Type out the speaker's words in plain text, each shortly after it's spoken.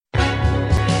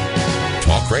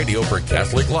radio for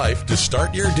Catholic life to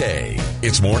start your day.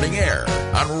 It's Morning Air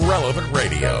on Relevant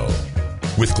Radio.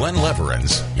 With Glenn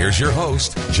Leverance, here's your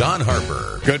host, John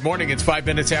Harper. Good morning. It's 5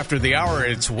 minutes after the hour.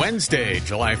 It's Wednesday,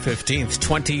 July 15th,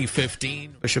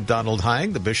 2015. Bishop Donald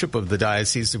Hying, the Bishop of the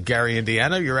Diocese of Gary,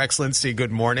 Indiana. Your Excellency,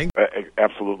 good morning.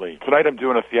 Absolutely. Tonight I'm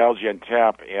doing a Theology on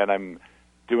Tap, and I'm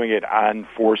doing it on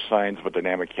 4 Signs of a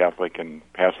Dynamic Catholic and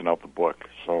passing out the book.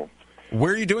 So,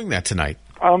 where are you doing that tonight?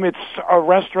 It's a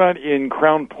restaurant in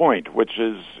Crown Point, which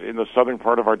is in the southern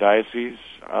part of our diocese.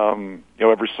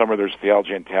 Every summer there's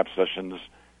Theology on Tap sessions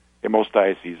in most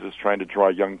dioceses trying to draw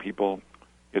young people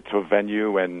into a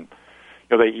venue, and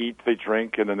they eat, they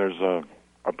drink, and then there's a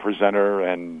presenter,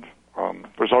 and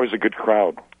there's always a good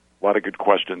crowd, a lot of good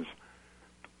questions.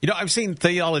 I've seen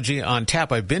Theology on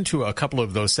Tap. I've been to a couple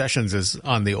of those sessions as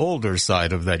on the older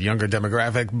side of that younger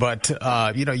demographic, but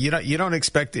you don't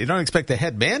expect the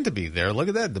head man to be there. Look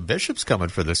at that, the bishop's coming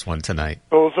for this one tonight.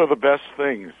 Those are the best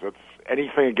things. It's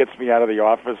anything that gets me out of the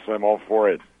office, I'm all for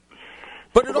it.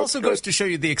 But it also goes to show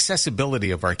you the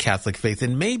accessibility of our Catholic faith,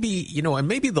 and maybe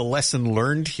the lesson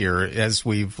learned here, as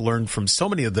we've learned from so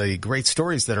many of the great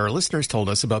stories that our listeners told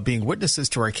us about being witnesses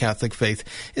to our Catholic faith,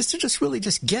 is to just really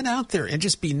just get out there and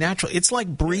just be natural. It's like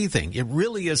breathing. It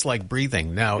really is like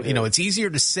breathing. Now, it's easier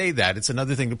to say that. It's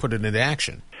another thing to put it into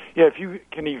action. Yeah, if you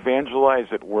can evangelize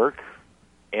at work,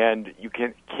 and you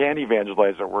can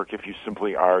evangelize at work if you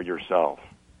simply are yourself,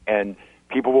 and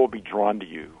people will be drawn to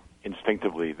you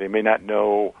instinctively. They may not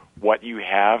know what you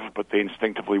have, but they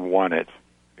instinctively want it,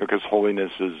 because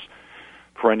holiness is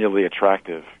perennially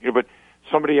attractive. But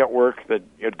somebody at work that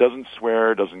doesn't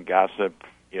swear, doesn't gossip,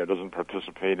 doesn't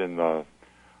participate in the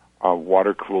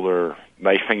water cooler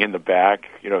knifing in the back,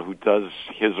 who does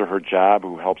his or her job,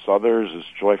 who helps others, is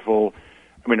joyful.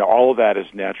 All of that is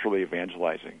naturally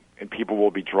evangelizing, and people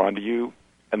will be drawn to you,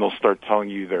 and they'll start telling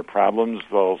you their problems.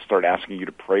 They'll start asking you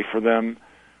to pray for them.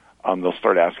 They'll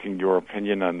start asking your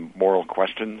opinion on moral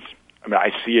questions.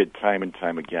 I see it time and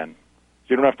time again.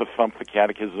 You don't have to thump the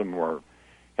catechism or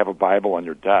have a Bible on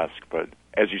your desk, but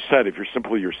as you said, if you're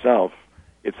simply yourself,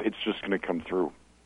 it's just going to come through.